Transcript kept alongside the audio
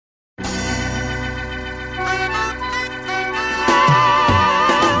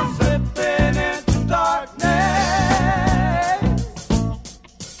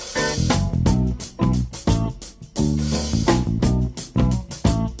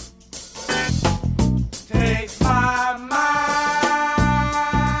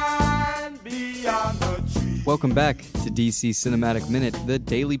Welcome back to DC Cinematic Minute, the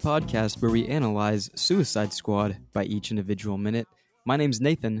daily podcast where we analyze Suicide Squad by each individual minute. My name's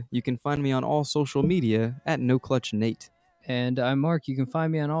Nathan. You can find me on all social media at NoClutchNate. And I'm Mark. You can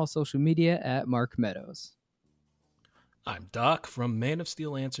find me on all social media at Mark Meadows. I'm Doc from Man of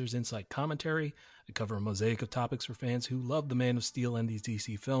Steel Answers Inside Commentary. I cover a mosaic of topics for fans who love the Man of Steel and these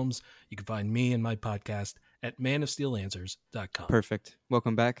DC films. You can find me and my podcast at manofsteelanswers.com. Perfect.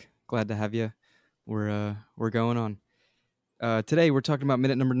 Welcome back. Glad to have you. We're going on. Today we're talking about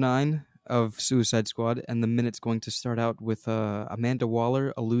minute number 9 of Suicide Squad, and the minute's going to start out with Amanda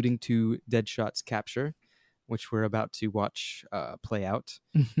Waller alluding to Deadshot's capture, which we're about to watch play out.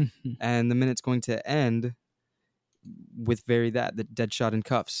 And the minute's going to end with the Deadshot in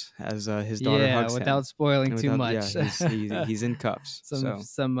cuffs as his daughter hugs him. Without spoiling too much. Yeah, he's in cuffs.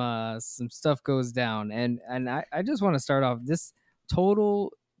 Some stuff goes down, and I just want to start off this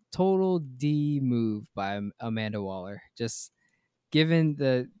total D move by Amanda Waller. Just given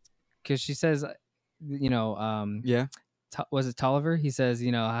because she says, was it Tolliver? He says,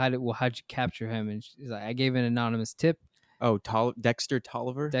 how'd you capture him? And she's like, I gave an anonymous tip. Oh, Dexter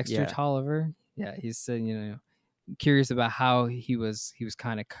Tolliver. Tolliver. Yeah, he said, curious about how he was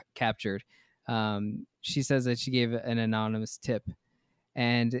kind of captured. She says that she gave an anonymous tip,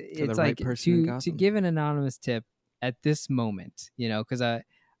 and it's like to give an anonymous tip at this moment, because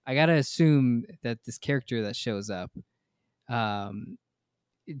I gotta assume that this character that shows up,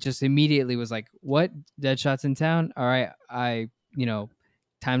 it just immediately was like, what? Deadshot's in town? All right,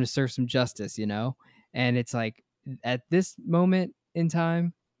 time to serve some justice, and it's like at this moment in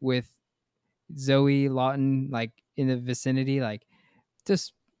time with Zoe Lawton like in the vicinity, like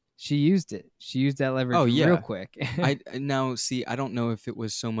just she used that leverage real quick. I don't know if it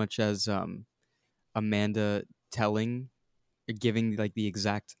was so much as Amanda giving like the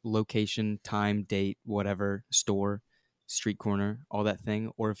exact location, time, date, whatever, store, street corner, all that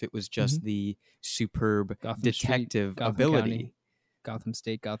thing, or if it was just the superb Gotham detective Street, Gotham ability. County, Gotham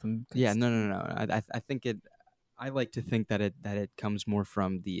State, Gotham. Yeah, no. I think it. I like to think that it comes more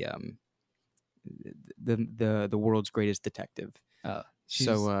from the world's greatest detective.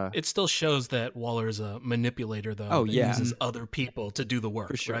 So it still shows that Waller is a manipulator, though. Oh yeah, uses other people to do the work.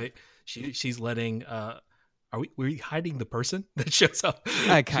 For sure. Right? She's letting. Were we hiding the person that shows up?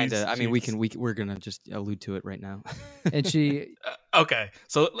 Kind of. I mean, we're gonna just allude to it right now. And she. Okay,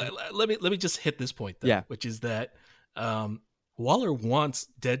 so let me just hit this point though, which is that Waller wants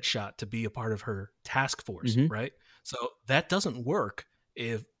Deadshot to be a part of her task force, right? So that doesn't work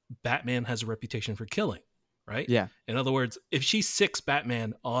if Batman has a reputation for killing, right? Yeah. In other words, if she sicks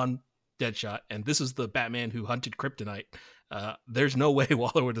Batman on Deadshot, and this is the Batman who hunted Kryptonite, there's no way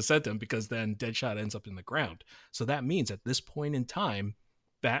Waller would have sent him, because then Deadshot ends up in the ground. So that means at this point in time,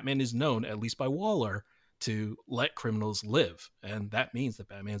 Batman is known, at least by Waller, to let criminals live. And that means that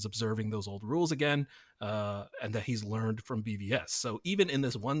Batman's observing those old rules again, and that he's learned from BVS. So even in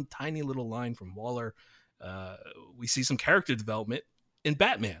this one tiny little line from Waller, we see some character development in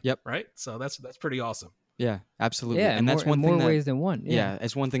Batman. Yep. Right? So that's pretty awesome. Yeah, absolutely. Yeah, and that's one thing more ways than one. Yeah,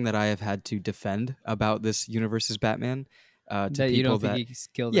 it's one thing that I have had to defend about this universe's Batman. To that people you don't that, think he's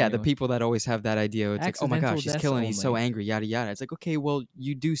killed yeah, anyone. the people that always have that idea. It's like, oh my gosh, he's killing. He's so only. angry, yada yada. It's like, okay, well,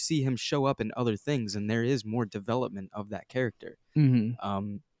 you do see him show up in other things, and there is more development of that character.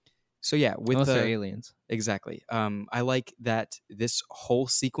 So yeah, with unless they're aliens, exactly. I like that this whole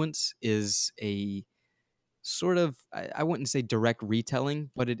sequence is a sort of, I wouldn't say direct retelling,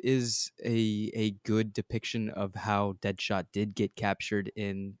 but it is a good depiction of how Deadshot did get captured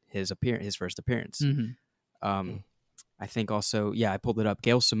in his first appearance. I think also, I pulled it up.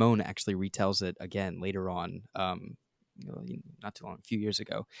 Gail Simone actually retells it again later on, not too long, a few years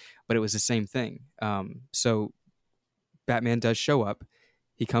ago, but it was the same thing. So Batman does show up.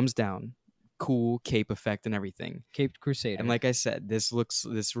 He comes down, cool cape effect and everything. Caped Crusader. And like I said, this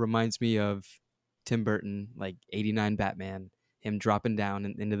reminds me of Tim Burton, like 89 Batman, him dropping down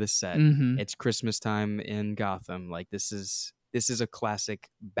into the set. It's Christmas time in Gotham. Like this is a classic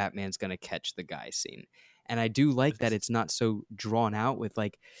Batman's gonna catch the guy scene. And I do like that it's not so drawn out with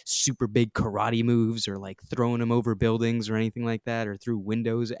like super big karate moves or like throwing him over buildings or anything like that, or through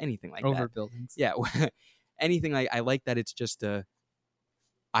windows, anything like that. Over buildings. Yeah. Anything like, I like that it's just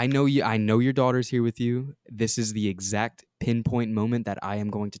I know your daughter's here with you. This is the exact pinpoint moment that I am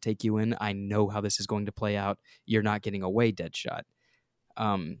going to take you in. I know how this is going to play out. You're not getting away, Deadshot.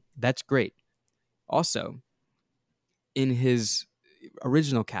 That's great. Also, in his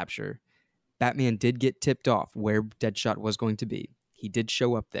original capture, Batman did get tipped off where Deadshot was going to be. He did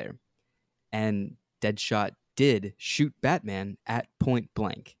show up there. And Deadshot did shoot Batman at point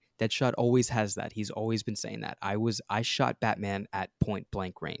blank. Deadshot always has that. He's always been saying that. I shot Batman at point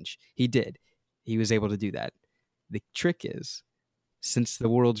blank range. He did. He was able to do that. The trick is, since the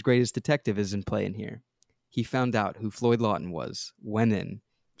world's greatest detective is in play in here, he found out who Floyd Lawton was, went in,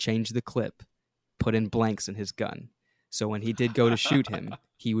 changed the clip, put in blanks in his gun. So when he did go to shoot him,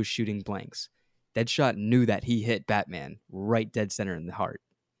 he was shooting blanks. Deadshot knew that he hit Batman right dead center in the heart.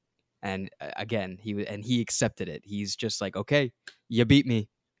 And again, he accepted it. He's just like, okay, you beat me.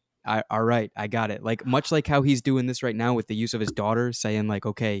 All right, I got it. Like, much like how he's doing this right now with the use of his daughter, saying like,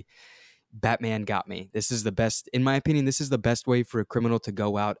 okay, Batman got me. This is the best, in my opinion, this is the best way for a criminal to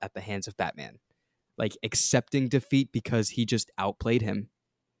go out at the hands of Batman. Like, accepting defeat because he just outplayed him.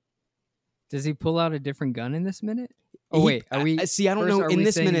 Does he pull out a different gun in this minute? Oh, wait, are we... See, I don't know. In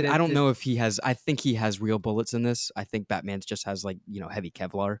this minute, I don't know know if he has... I think he has real bullets in this. I think Batman's just has, like, heavy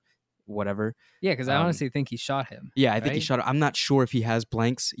Kevlar, whatever. Yeah, because I honestly think he shot him. Yeah, I think he shot him. I'm not sure if he has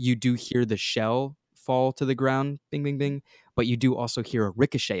blanks. You do hear the shell fall to the ground, bing, bing, bing. But you do also hear a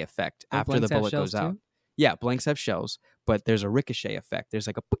ricochet effect after the bullet goes out. Yeah, blanks have shells, but there's a ricochet effect. There's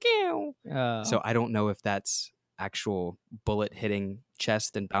like a... So I don't know if that's actual bullet hitting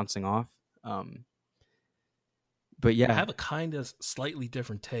chest and bouncing off. But yeah, I have a kind of slightly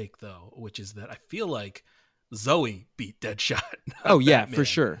different take though, which is that I feel like Zoe beat Deadshot. Oh yeah, Batman. For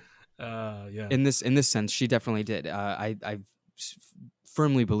sure. Yeah. In this sense, she definitely did. I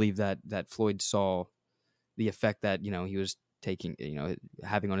firmly believe that Floyd saw the effect that he was taking,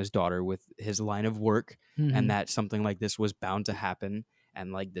 having on his daughter with his line of work, and that something like this was bound to happen,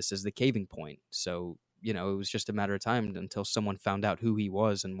 and like this is the caving point. So it was just a matter of time until someone found out who he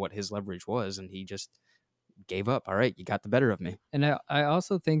was and what his leverage was, and he just gave up. All right, you got the better of me. And I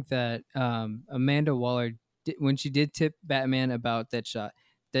also think that Amanda Waller, when she did tip Batman about Deadshot,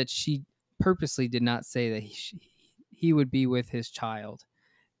 that she purposely did not say that he would be with his child,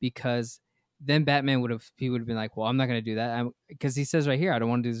 because then Batman would have been like, well, I'm not going to do that, because he says right here, I don't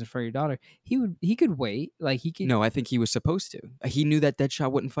want to do this in front of your daughter. He could wait, like he could. No, I think he was supposed to. He knew that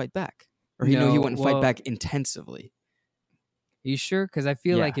Deadshot wouldn't fight back, or he knew he wouldn't fight back intensively. Are you sure? Because I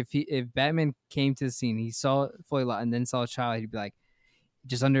feel like if Batman came to the scene, he saw Floyd Lawton and then saw a child, he'd be like,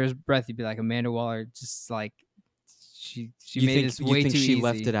 just under his breath, he'd be like, Amanda Waller, just like she made this way too easy. She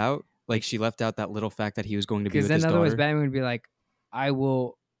left it out? Like she left out that little fact that he was going to be with his daughter? Because then otherwise Batman would be like, I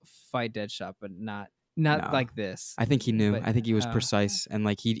will fight Deadshot, but not like this. I think he knew. I think he was precise, and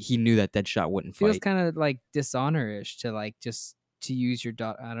like he knew that Deadshot wouldn't fight. Feels kind of like dishonor-ish to like just to use your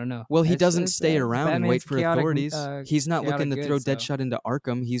daughter. I don't know. Well, he doesn't stay around and wait for authorities. He's not looking to throw Deadshot into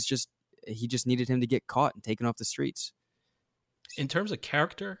Arkham. He just needed him to get caught and taken off the streets. In terms of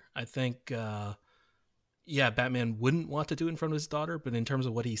character, I think, Batman wouldn't want to do it in front of his daughter, but in terms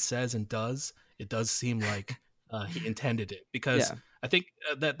of what he says and does, it does seem like he intended it, because I think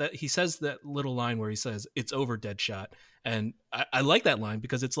that he says that little line where he says, "It's over, Deadshot," and I like that line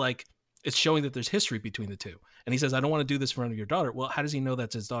because it's like, it's showing that there's history between the two. And he says, I don't want to do this in front of your daughter. Well, how does he know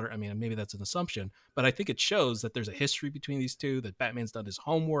that's his daughter? I mean, maybe that's an assumption, but I think it shows that there's a history between these two, that Batman's done his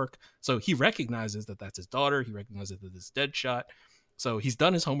homework. So he recognizes that that's his daughter. He recognizes that it's Deadshot. So he's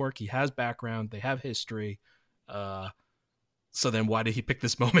done his homework. He has background. They have history. So then why did he pick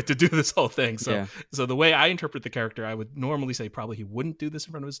this moment to do this whole thing? So the way I interpret the character, I would normally say probably he wouldn't do this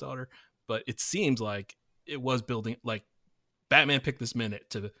in front of his daughter, but it seems like it was building, like Batman picked this minute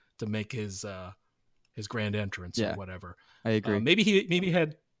to make his grand entrance or whatever. I agree. Maybe he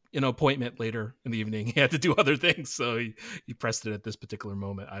had an appointment later in the evening. He had to do other things, so he pressed it at this particular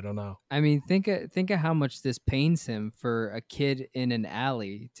moment. I don't know. I mean, think of how much this pains him for a kid in an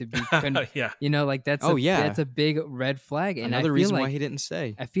alley to be, like that's that's a big red flag. And another reason why he didn't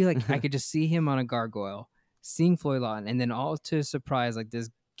stay. I feel like I could just see him on a gargoyle, seeing Floyd Lawton, and then all to his surprise, like this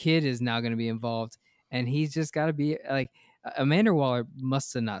kid is now going to be involved, and he's just got to be like. Amanda Waller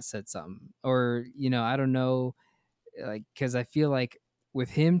must have not said something, or I don't know, like, because I feel like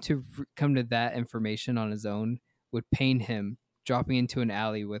with him to come to that information on his own would pain him, dropping into an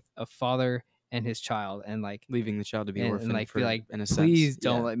alley with a father and his child, and like leaving the child to be orphaned, and like be like, in a please sense.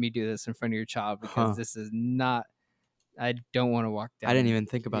 don't let me do this in front of your child, because this is not. I don't want to walk down. I didn't even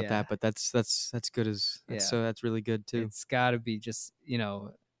think about that, but that's good so that's really good too. It's got to be just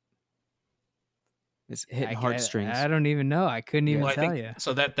It's hitting heartstrings. I don't even know. I couldn't even tell you.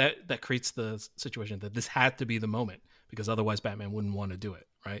 So that creates the situation that this had to be the moment, because otherwise Batman wouldn't want to do it,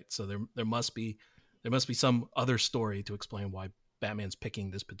 right? So there must be some other story to explain why Batman's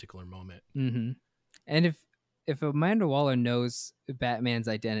picking this particular moment. Mm-hmm. And if Amanda Waller knows Batman's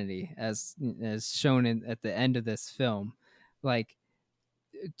identity, as shown at the end of this film, like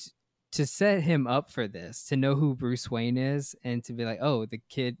to set him up for this, to know who Bruce Wayne is, and to be like, oh,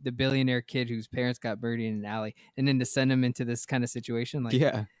 the billionaire kid whose parents got buried in an alley, and then to send him into this kind of situation, like,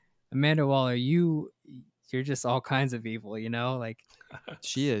 Yeah, Amanda Waller, you're just all kinds of evil, like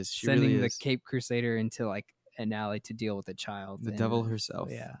she is. She sending really the is. Cape Crusader into like an alley to deal with a child, The and devil herself.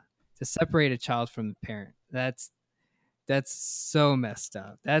 yeah, to separate a child from the parent. That's so messed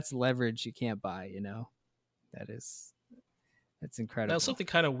up. That's leverage you can't buy. That's incredible. Now, something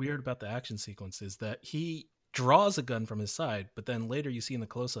kind of weird about the action sequence is that he draws a gun from his side, but then later you see in the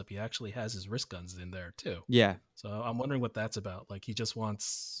close-up he actually has his wrist guns in there too. Yeah. So I'm wondering what that's about. Like, he just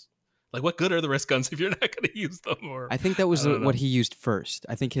wants, like, what good are the wrist guns if you're not going to use them? Or I think that was I don't know. what he used first.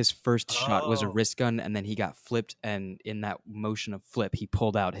 I think his first shot was a Oh. wrist gun, and then he got flipped, and in that motion of flip, he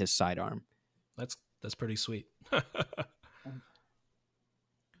pulled out his sidearm. That's pretty sweet.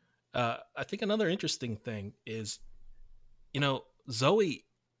 I think another interesting thing is, Zoe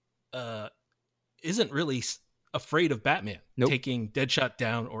isn't really afraid of Batman Nope. taking Deadshot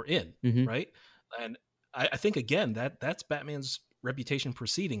down or in, Mhm. right? And I think, again, that's Batman's reputation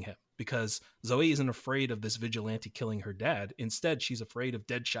preceding him, because Zoe isn't afraid of this vigilante killing her dad. Instead, she's afraid of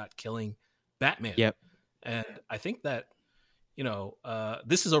Deadshot killing Batman. Yep. And I think that,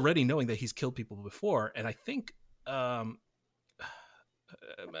 this is already knowing that he's killed people before. And I think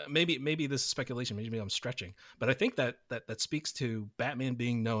maybe this is speculation, maybe I'm stretching, but I think that speaks to Batman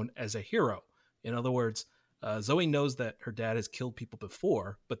being known as a hero. In other words, Zoe knows that her dad has killed people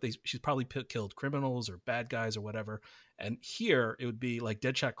before, but she's probably killed criminals or bad guys or whatever. And here it would be like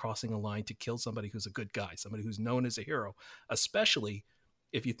Deadshot crossing a line to kill somebody who's a good guy, somebody who's known as a hero, especially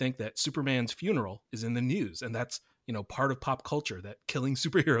if you think that Superman's funeral is in the news, and that's part of pop culture, that killing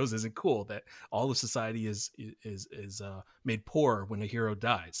superheroes isn't cool, that all of society is made poor when a hero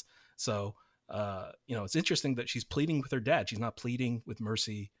dies. So it's interesting that she's pleading with her dad. She's not pleading with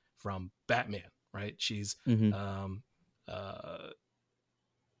mercy from Batman, right? She's Mhm.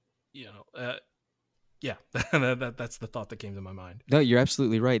 yeah, that's the thought that came to my mind. No, you're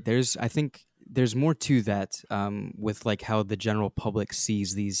absolutely right. I think there's more to that with like how the general public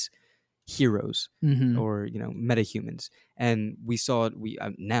sees these heroes Mhm. or metahumans, and we saw it.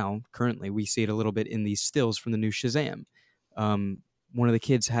 Now currently we see it a little bit in these stills from the new Shazam. One of the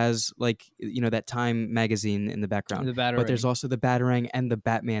kids has that Time magazine in the background, The Batarang. but there's also the Batarang and the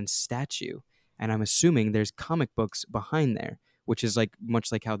Batman statue, and I'm assuming there's comic books behind there, which is like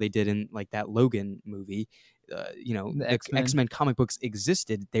much like how they did in like that Logan movie. The X-Men comic books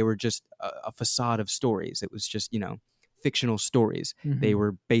existed. They were just a facade of stories. It was just fictional stories. They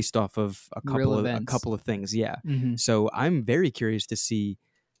were based off of a couple of things. Yeah. Mhm. So I'm very curious to see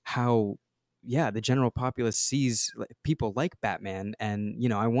how the general populace sees people like Batman, and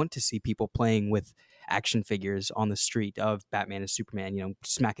I want to see people playing with action figures on the street of Batman and Superman,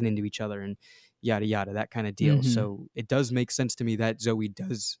 smacking into each other and yada yada, that kind of deal. Mhm. So it does make sense to me that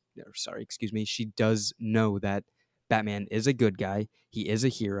she does know that Batman is a good guy. He is a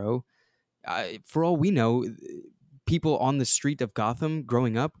hero. For all we know, people on the street of Gotham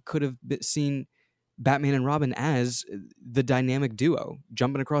growing up could have seen Batman and Robin as the dynamic duo,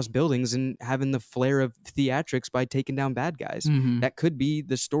 jumping across buildings and having the flair of theatrics by taking down bad guys. Mhm. That could be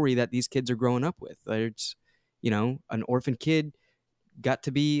the story that these kids are growing up with. It's, an orphan kid got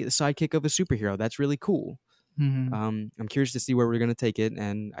to be the sidekick of a superhero. That's really cool. Mhm. I'm curious to see where we're going to take it,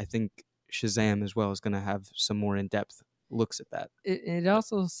 and I think Shazam as well is going to have some more in-depth looks at that. It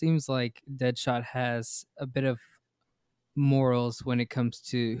also seems like Deadshot has a bit of morals when it comes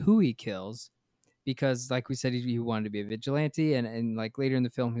to who he kills, because like we said, he wanted to be a vigilante, and like later in the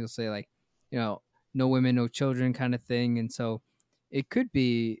film he'll say like, no women, no children kind of thing. And so it could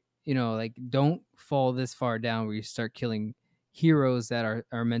be, like, don't fall this far down where you start killing heroes that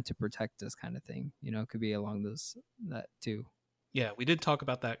are meant to protect us kind of thing. It could be along that too. Yeah, we did talk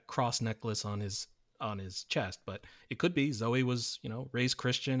about that cross necklace on his chest, but it could be Zoe was, raised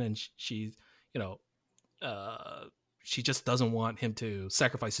Christian, and she just doesn't want him to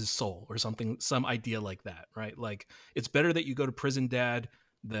sacrifice his soul or something, some idea like that, right? Like, it's better that you go to prison, Dad,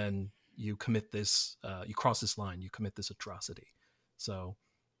 than you commit this, you cross this line, you commit this atrocity. So,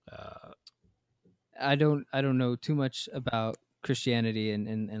 I don't know too much about Christianity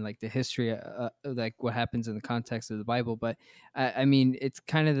and like the history, like what happens in the context of the Bible, but I mean, it's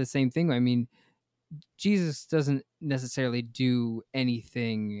kind of the same thing. I mean, Jesus doesn't necessarily do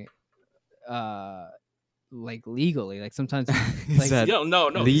anything like legally. Like sometimes Is that no,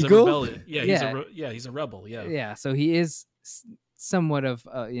 legal? he's a rebellion. Yeah, he's a rebel. Yeah. So he is somewhat of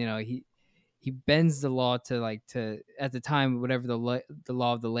he bends the law to at the time whatever the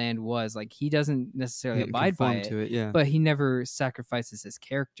law of the land was, like he doesn't necessarily Didn't abide by conform it, to it. Yeah. but he never sacrifices his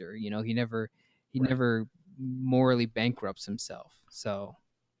character. You know, he never morally bankrupts himself. So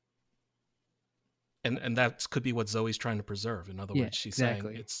And that could be what Zoe's trying to preserve. In other Yeah, words, she's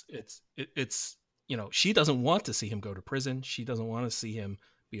exactly. saying it's you know, she doesn't want to see him go to prison. She doesn't want to see him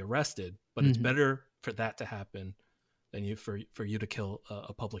be arrested. But it's Mhm. better for that to happen than for you to kill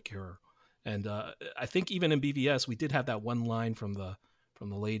a public hero. And I think even in BVS, we did have that one line from the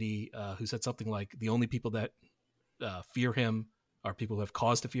lady who said something like, "The only people that fear him are people who have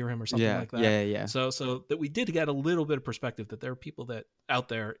cause to fear him," or something Yeah. like that. Yeah. So that we did get a little bit of perspective that there are people that out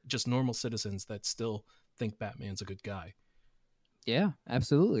there, just normal citizens, that still think Batman's a good guy. Yeah,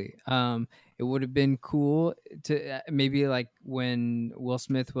 absolutely. It would have been cool to maybe like when Will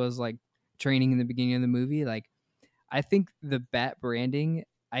Smith was like training in the beginning of the movie. Like, I think the Bat branding,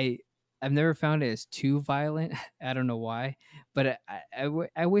 I've never found it as too violent. I don't know why, but I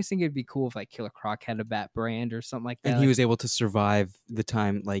always think it'd be cool if like Killer Croc had a Bat brand or something like that. And he Like, was able to survive the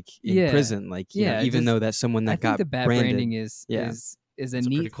time, like in Yeah. prison, like you know, Yeah, even just- though that's someone I that think got the Bat branded. branding is Yeah. is a It's a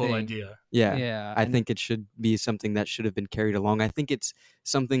neat pretty cool thing. idea. Yeah, Yeah, I and- think it should be something that should have been carried along. I think it's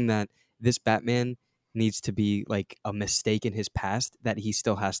something that this Batman needs to be like a mistake in his past that he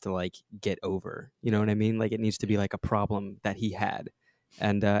still has to like get over. You know what I mean? Like it needs to be like a problem that he had.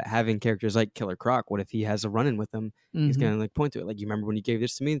 And having characters like Killer Croc, what if he has a run-in with him? He's Mhm. gonna like point to it, like, you remember when you gave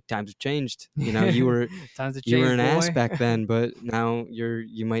this to me? Times have changed. You know, you were Times have you were changed, an ass boy. back then, but now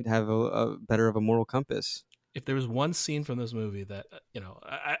you might have a better of a moral compass. If there was one scene from this movie that you know,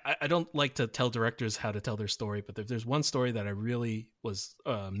 I don't like to tell directors how to tell their story, but if there's one story that I really was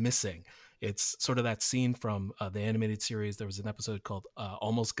missing, it's sort of that scene from the animated series. There was an episode called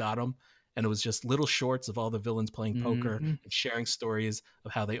Almost Got 'Em, and it was just little shorts of all the villains playing poker Mhm. and sharing stories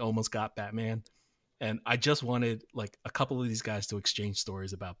of how they almost got Batman. And I just wanted like a couple of these guys to exchange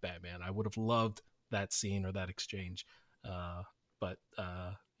stories about Batman. I would have loved that scene or that exchange, but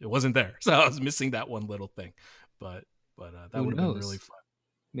it wasn't there, so I was missing that one little thing. But that Who would have been knows? really fun.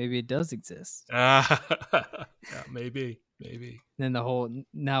 Maybe it does exist. Yeah, maybe. Then the whole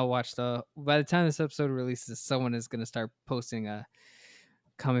now watch the by the time this episode releases, someone is gonna start posting a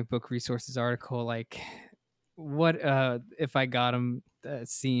comic book resources article like what if I got him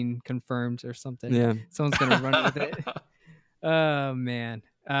scene confirmed or something. Yeah. Someone's gonna run with it. Oh man.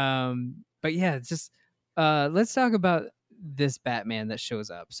 But yeah, just let's talk about this Batman that shows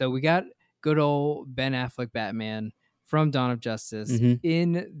up. So we got good old Ben Affleck Batman from Dawn of Justice Mhm.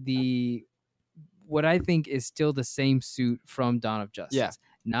 in the what I think is still the same suit from Dawn of Justice. Yeah.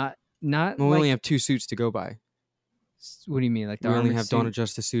 Not Well, we like only have two suits to go by. what do you mean? Like the We only armored have suit? Dawn of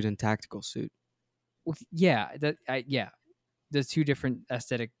Justice suit and tactical suit. Well, yeah, there's two different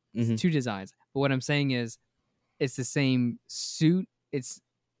aesthetic, Mhm. two designs. But what I'm saying is, it's the same suit. It's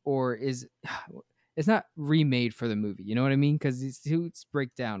not remade for the movie. You know what I mean? Because these suits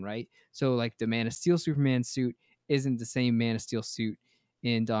break down, right? So like the Man of Steel Superman suit isn't the same Man of Steel suit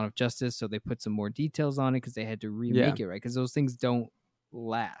in Dawn of Justice. So they put some more details on it because they had to remake it, right? Because those things don't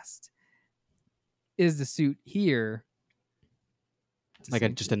last. Is the suit here?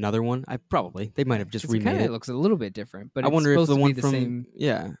 Like just another one? They might have just remade Kind it. of looks a little bit different, but I it's wonder if supposed the to one be the from same.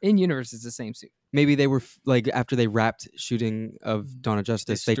 yeah, In universe, it's the same suit. maybe they were like after they wrapped shooting of Dawn of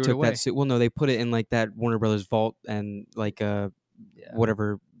Justice, they threw it took away. that suit. Well, no, they put it in like that Warner Brothers vault and like Yeah.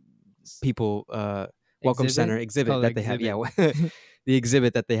 whatever people welcome center It's exhibit called that they have. Yeah, the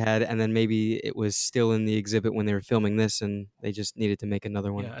exhibit that they had, and then maybe it was still in the exhibit when they were filming this, and they just needed to make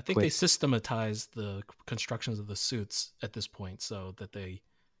another one. Yeah, I think they systematized the constructions of the suits at this point so that they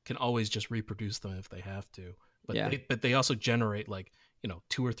can always just reproduce them if they have to. But Yeah. they also generate like, you know,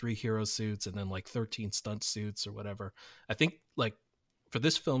 2 or 3 hero suits and then like 13 stunt suits or whatever. I think like for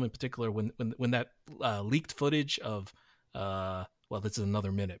this film in particular, when that leaked footage of well, this is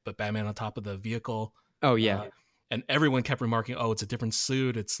another minute, but Batman on top of the vehicle. Oh yeah. And everyone kept remarking, "Oh, it's a different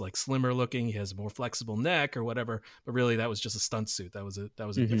suit. It's like slimmer looking. He has a more flexible neck or whatever." But really, that was just a stunt suit. That was a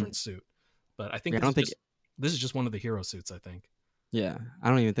Mhm. different suit. But I think this is just one of the hero suits. I think. Yeah, I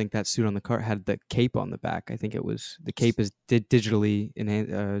don't even think that suit on the cart had the cape on the back. I think it was the cape is digitally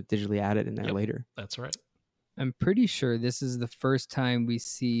added in there Yep. later. That's right. I'm pretty sure this is the first time we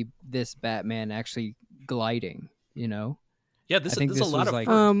see this Batman actually gliding. You know, Yeah, I this think is a this lot was of like-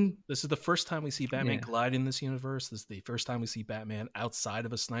 firsts. This is the first time we see Batman Yeah. glide in this universe. This is the first time we see Batman outside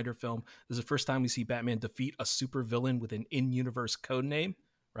of a Snyder film. This is the first time we see Batman defeat a supervillain with an in-universe code name,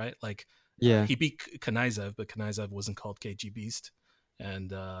 right? Like, Yeah. he beat Knyzev, but Knyzev wasn't called KG Beast,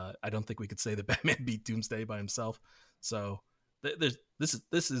 and I don't think we could say that Batman beat Doomsday by himself. So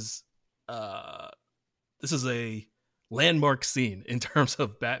this is this is a landmark scene in terms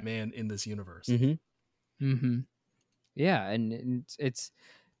of Batman in this universe. Yeah, and it's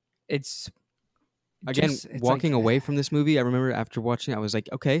Again, just, it's walking like, away from this movie, I remember after watching it, I was like,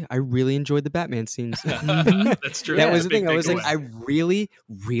 okay, I really enjoyed the Batman scenes. That's true. That Yeah. was the thing. I was like, takeaway. I really,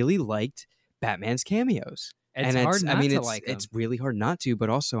 really liked Batman's cameos. it's And hard not I mean, to like it's him. really hard not to,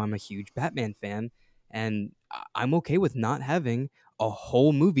 but also I'm a huge Batman fan, and I'm okay with not having a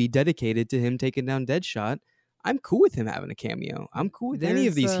whole movie dedicated to him taking down Deadshot. I'm cool with him having a cameo. I'm cool with any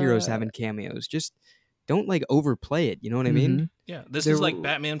of these heroes having cameos. Just don't like overplay it. You know what I mean? Yeah, this There is like w-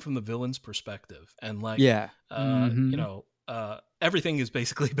 Batman from the villain's perspective, and like, Yeah. you know, everything is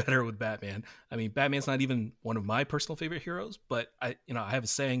basically better with Batman. I mean, Batman's not even one of my personal favorite heroes, but I have a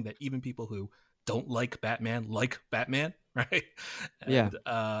saying that even people who don't like Batman, right? And,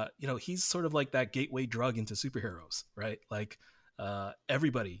 you know, he's sort of like that gateway drug into superheroes, right? Like,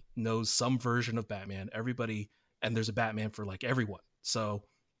 everybody knows some version of Batman. And there's a Batman for like everyone. So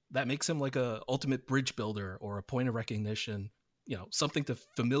that makes him like a ultimate bridge builder or a point of recognition, you know, something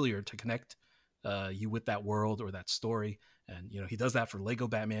familiar to connect you with that world or that story. And, you know, he does that for Lego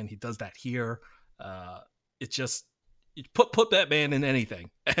Batman. He does that here. It's just, you put Batman in anything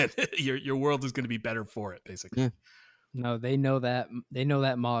and your world is going to be better for it, basically. Yeah. No, they know that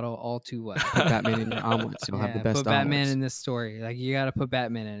model all too well. Put Batman in your omelets. You'll have the best put Batman omelets. in this story. Like, you got to put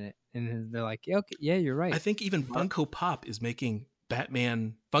Batman in it, and they're like, yeah, okay, yeah, you're right. I think even Funko Pop is making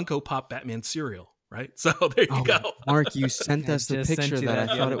Funko Pop Batman cereal, right? So there you go. Mark, you sent I us the just sent picture you that I that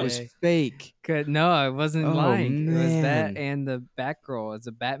the thought it other was day. fake. Good. No, I wasn't Oh, lying. It was that man. and the Batgirl. It's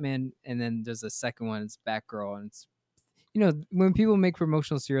a Batman, and then there's a second one. It's Batgirl, and it's, you know, when people make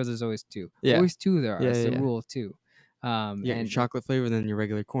promotional cereals, there's always two. Yeah. Always two there are. Yeah, It's the yeah. rule of two. You got your And chocolate flavor, then your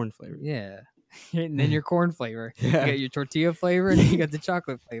regular corn flavor. yeah. And then your corn flavor. Yeah. You got your tortilla flavor, and then you got the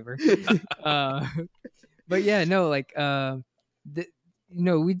chocolate flavor. But yeah, no, like, you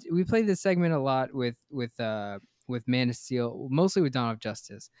know, we played this segment a lot with Man of Steel, mostly with Dawn of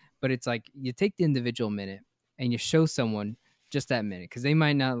Justice. But it's like, you take the individual minute and you show someone just that minute, because they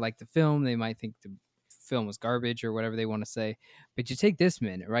might not like the film, they might think the film was garbage or whatever they want to say. But you take this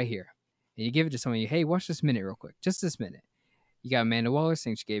minute right here and you give it to someone. Hey, watch this minute real quick, just this minute. You got Amanda Waller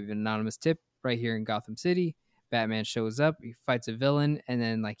saying she gave an anonymous tip right here in Gotham City. Batman shows up, he fights a villain, and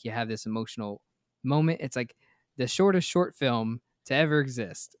then like you have this emotional moment. It's like the shortest short film to ever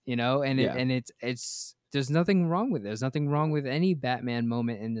exist, you know, and Yeah. it's there's nothing wrong with it. There's nothing wrong with any Batman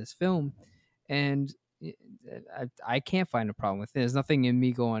moment in this film, and I can't find a problem with it. There's nothing in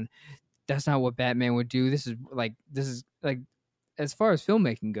me going, that's not what Batman would do. This is like as far as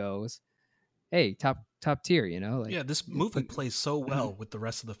filmmaking goes, hey, top tier, you know. Like, Yeah, this movie plays so well with the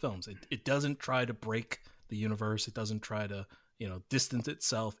rest of the films. It doesn't try to break the universe. It doesn't try to, you know, distance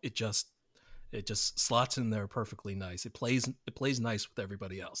itself. It just slots in there perfectly nice. It plays nice with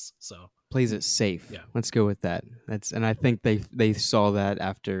everybody else. So Plays it safe. Yeah. Let's go with that. And I think they saw that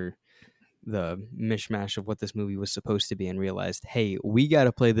after the mishmash of what this movie was supposed to be and realized, hey, we got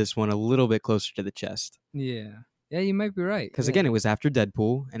to play this one a little bit closer to the chest. yeah, you might be right. Because yeah. again, it was after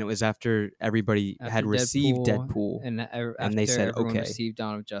Deadpool, and it was after everybody After had received Deadpool, and and they said, everyone okay, received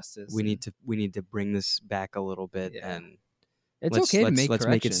Dawn of Justice. we need to bring this back a little bit, Yeah. and It's let's- okay to let's- make let's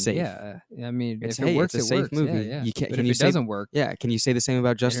make it corrections. safe. Yeah, I mean, It's- if hey, it works, it's a it safe works. movie. Yeah, yeah. You can't- But can if you it say- doesn't work, yeah, can you say the same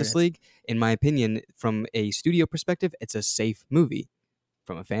about Justice Internet's- League? In my opinion, from a studio perspective, it's a safe movie.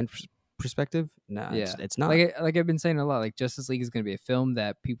 From a fan perspective, nah, Yeah. it's not. like I've been saying a lot, like Justice League is going to be a film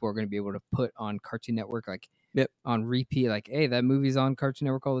that people are going to be able to put on Cartoon Network, like Yep. on repeat. Like, hey, that movie's on Cartoon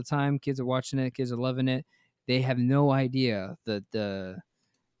Network all the time. Kids are watching it. Kids are loving it. They have no idea the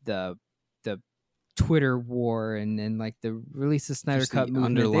Twitter war and like the release of Snyder Just Cut the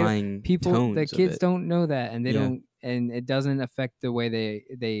movement. underlying People, tones the of kids it. don't know that, and they Yeah. don't, and it doesn't affect the way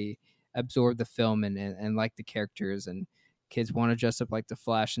they absorb the film and like the characters. And kids want to dress up like the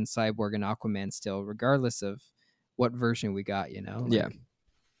Flash and Cyborg and Aquaman still, regardless of what version we got. You know, Yeah.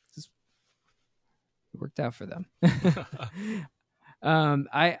 just it worked out for them.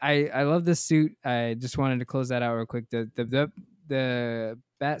 I love this suit. I just wanted to close that out real quick. The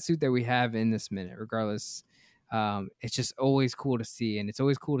bat suit that we have in this minute, regardless, it's just always cool to see, and it's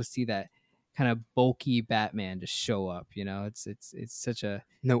always cool to see that kind of bulky Batman just show up. You know, it's such a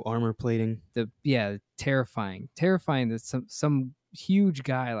No armor plating. terrifying that some huge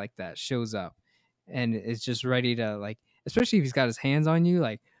guy like that shows up and is just ready to, like, especially if he's got his hands on you,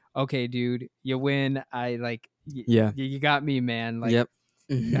 like, okay, dude, you win. I like, Yeah. you got me, man. Like, Yep.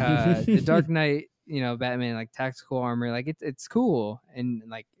 the Dark Knight, you know, Batman, like tactical armor, like it's cool, and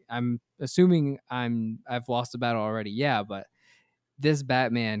like I'm assuming I've lost the battle already, yeah, but this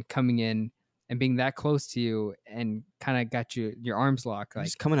Batman coming in and being that close to you and kind of got your arms locked, like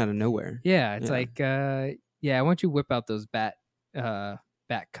Just coming out of nowhere. yeah, it's Yeah. like yeah, I want you to whip out those bat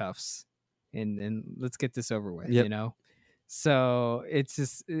cuffs and let's get this over with, Yep. you know. So it's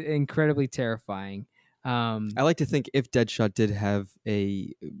just incredibly terrifying. I like to think if Deadshot did have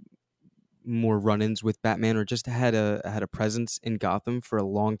a more run-ins with Batman, or just had a presence in Gotham for a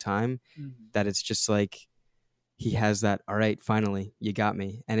long time, that it's just like he has that, all right, finally you got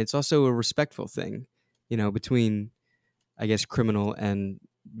me. And it's also a respectful thing, you know, between, I guess, criminal and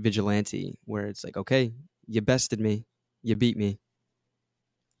vigilante, where it's like, okay, you bested me, you beat me.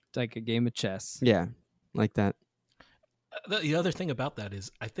 It's like a game of chess. Yeah, like that. The other thing about that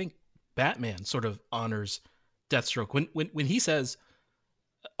is, I think Batman sort of honors Deathstroke when he says,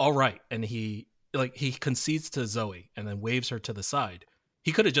 "All right," and he concedes to Zoe and then waves her to the side.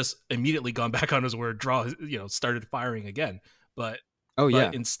 He could have just immediately gone back on his word, started firing again. But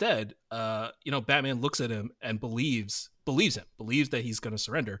instead, Batman looks at him and believes that he's going to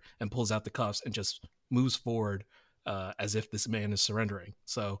surrender, and pulls out the cuffs and just moves forward as if this man is surrendering.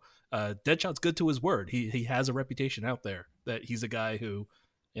 So Deadshot's good to his word. He has a reputation out there that he's a guy who,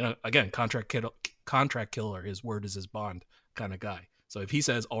 again, contract killer. His word is his bond kind of guy. So if he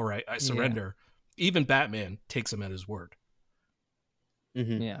says, "All right, I surrender," even Batman takes him at his word.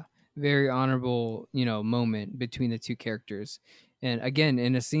 Mm-hmm. Yeah, very honorable, moment between the two characters, and again,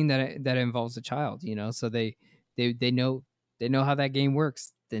 in a scene that involves a child, so they know how that game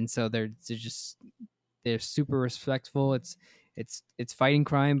works, and so they're super respectful. It's fighting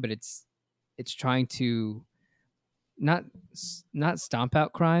crime, but it's trying to not stomp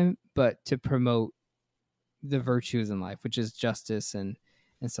out crime, but to promote the virtues in life, which is justice and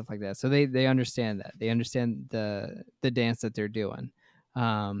stuff like that. So they understand that. They understand the dance that they're doing.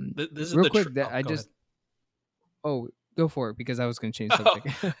 This is real quick, go for it, because I was going to change subject.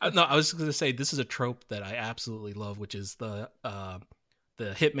 No, I was going to say, this is a trope that I absolutely love, which is the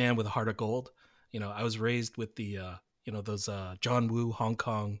hitman with a heart of gold. I was raised with the those John Woo Hong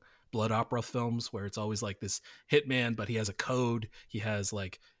Kong blood opera films, where it's always like this hitman, but he has a code. He has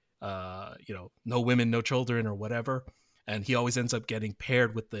like no women, no children, or whatever. And he always ends up getting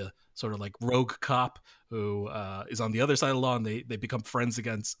paired with the sort of like rogue cop who is on the other side of the law, and they become friends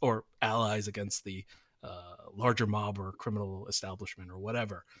against, or allies against, the larger mob or criminal establishment or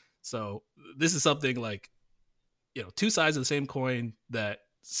whatever. So this is something like, two sides of the same coin, that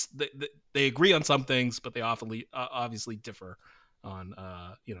they agree on some things, but they obviously differ on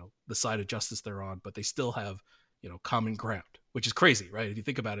the side of justice they're on, but they still have common ground, which is crazy, right? If you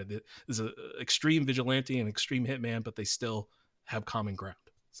think about it, there's an extreme vigilante and extreme hitman, but they still have common ground.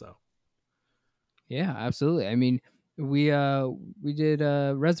 So yeah, absolutely. I mean, we did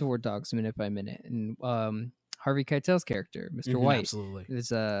Reservoir Dogs minute by minute, and Harvey Keitel's character, Mr. White, absolutely,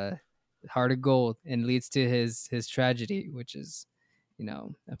 is heart of gold and leads to his tragedy, which is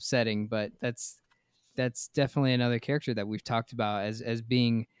upsetting, but that's definitely another character that we've talked about as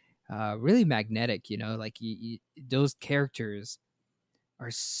being really magnetic. Like those characters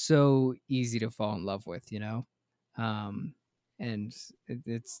are so easy to fall in love with, and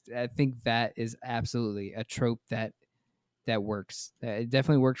I think that is absolutely a trope that works. It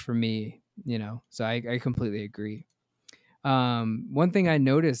definitely works for me, so I completely agree. One thing I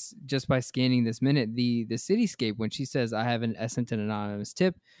noticed just by scanning this minute, the cityscape, when she says, "I have sent an anonymous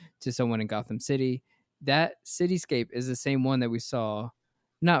tip to someone in Gotham City," that cityscape is the same one that we saw,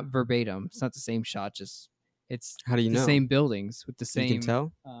 not verbatim. It's not the same shot, just it's how do you know? Same buildings with the same. You can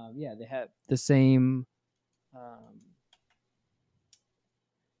tell. Yeah, they have the same.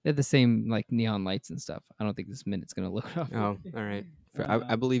 They have the same like neon lights and stuff. I don't think this minute's gonna look up. Oh, all right.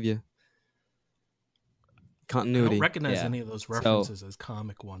 I believe you. Continuity. I don't recognize any of those references as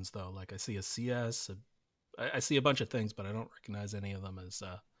comic ones, though. Like I see a CS, I see a bunch of things, but I don't recognize any of them as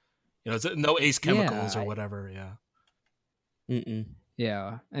it's no Ace Chemicals or whatever. Yeah.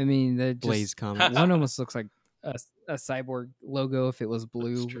 Yeah, I mean, the Blaze comics. One almost looks like a Cyborg logo if it was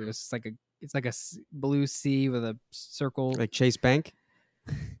blue. It's like a blue C with a circle, like Chase Bank.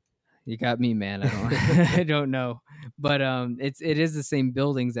 You got me, man. I don't know, but it is the same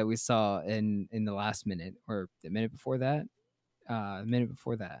buildings that we saw in the last minute, or the minute before that,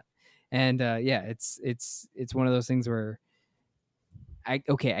 and yeah, it's one of those things where I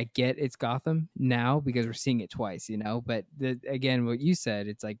get it's Gotham now because we're seeing it twice, but again, what you said,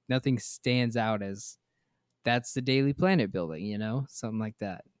 it's like nothing stands out as that's the Daily Planet building, something like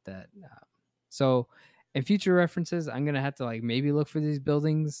that. So in future references, I'm gonna have to like maybe look for these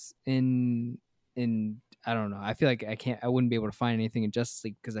buildings in I don't know. I feel like I wouldn't be able to find anything in Justice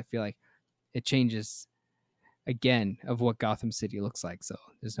League because I feel like it changes again of what Gotham City looks like. So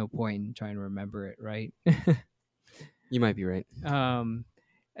there's no point in trying to remember it, right? You might be right.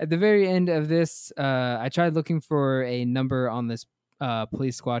 At the very end of this, I tried looking for a number on this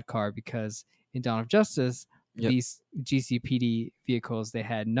police squad car because in Dawn of Justice, these GCPD vehicles, they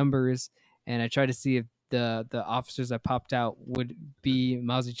had numbers, and I tried to see if the officers that popped out would be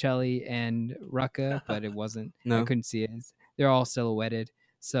Mazzucchelli and Rucka, but it wasn't. No. I couldn't see it. They're all silhouetted,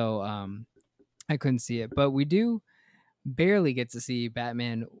 so I couldn't see it. But we do barely get to see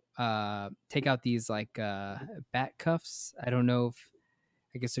Batman take out these like bat cuffs. I don't know if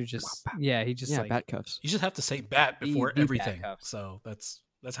I guess they're just he just like bat cuffs. You just have to say bat before the everything. bat So that's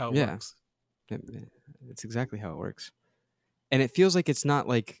how it works. It's exactly how it works. And it feels like it's not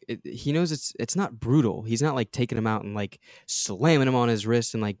like he knows it's not brutal. He's not like taking him out and like slamming him on his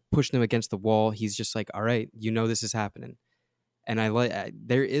wrist and like pushing him against the wall. He's just like, all right, you know this is happening. And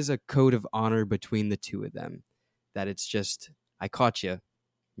there is a code of honor between the two of them, that it's just, I caught you.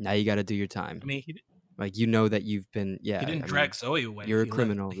 Now you got to do your time. I mean, like, you know that you've been, he didn't drag Zoe away. You're a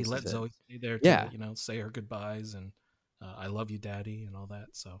criminal. He let Zoe stay there to, say her goodbyes and I love you, Daddy, and all that.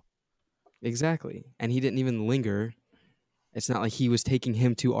 So exactly. And he didn't even linger. It's not like he was taking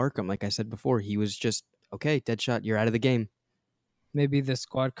him to Arkham. Like I said before, he was just, okay, Deadshot, you're out of the game. Maybe the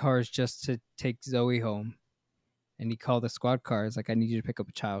squad car is just to take Zoe home. And he called the squad cars like, I need you to pick up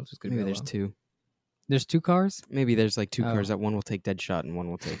a child. Maybe there's two. There's two cars? Maybe there's like two cars that one will take Deadshot and one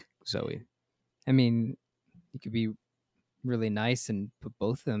will take Zoe. I mean, you could be really nice and put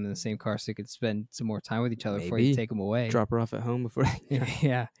both of them in the same car so you could spend some more time with each other before you take them away. Drop her off at home before.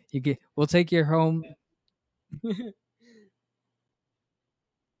 Yeah. We'll take you home.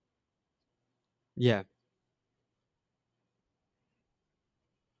 Yeah.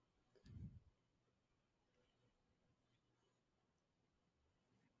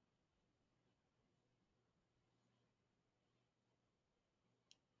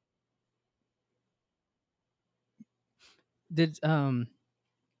 Did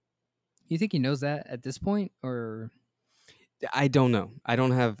you think he knows that at this point, or? I don't know. I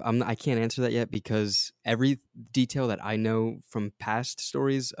can't answer that yet because every detail that I know from past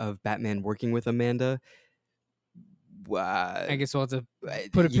stories of Batman working with Amanda, I guess we'll have to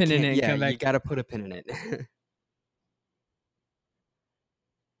put a pin in it and come back. You got to put a pin in it.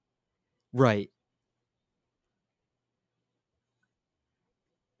 Right.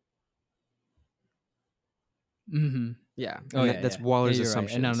 Mm-hmm. Yeah. That's Waller's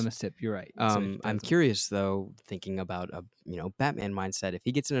assumption. Right. Anonymous tip. You're right. I'm curious though, thinking about a Batman mindset. If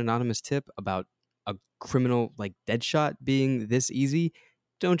he gets an anonymous tip about a criminal like Deadshot being this easy,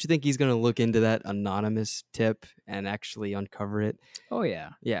 don't you think he's going to look into that anonymous tip and actually uncover it? Oh yeah.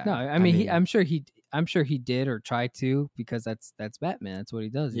 Yeah. No, I mean, I'm sure he did or tried to, because that's Batman. That's what he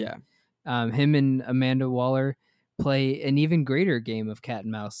does. Yeah. Him and Amanda Waller play an even greater game of cat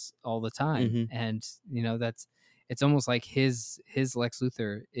and mouse all the time, and it's almost like his Lex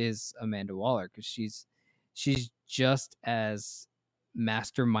Luthor is Amanda Waller, because she's just as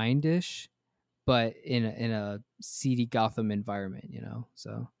mastermindish, but in a seedy Gotham environment,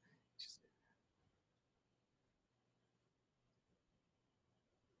 so.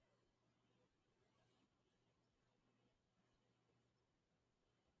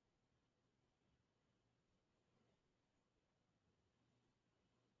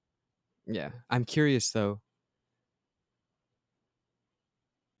 Yeah. I'm curious though.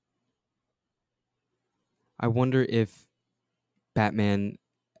 I wonder if Batman,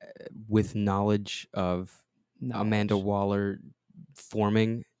 with knowledge of Amanda Waller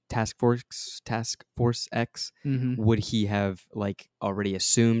forming Task Force X, would he have like already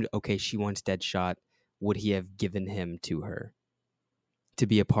assumed, okay, she wants Deadshot? Would he have given him to her to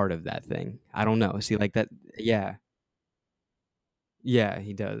be a part of that thing? I don't know. See, like that. Yeah. Yeah,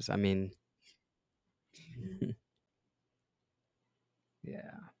 he does. I mean, yeah.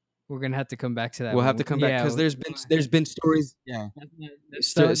 We're gonna have to come back to that. We'll have to come back because there's been stories. Yeah,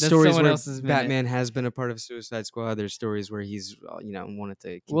 stories where Batman has been a part of Suicide Squad. There's stories where he's wanted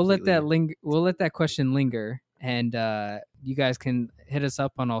to. We'll let that We'll let that question linger, and you guys can hit us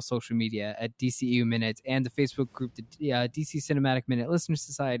up on all social media at DCEU Minute and the Facebook group, the DC Cinematic Minute Listener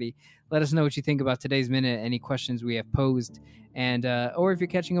Society. Let us know what you think about today's minute, any questions we have posed, and or if you're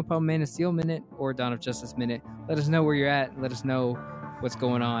catching up on Man of Steel Minute or Dawn of Justice Minute, let us know where you're at. Let us know what's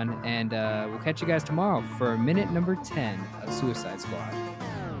going on, and we'll catch you guys tomorrow for minute number 10 of Suicide Squad.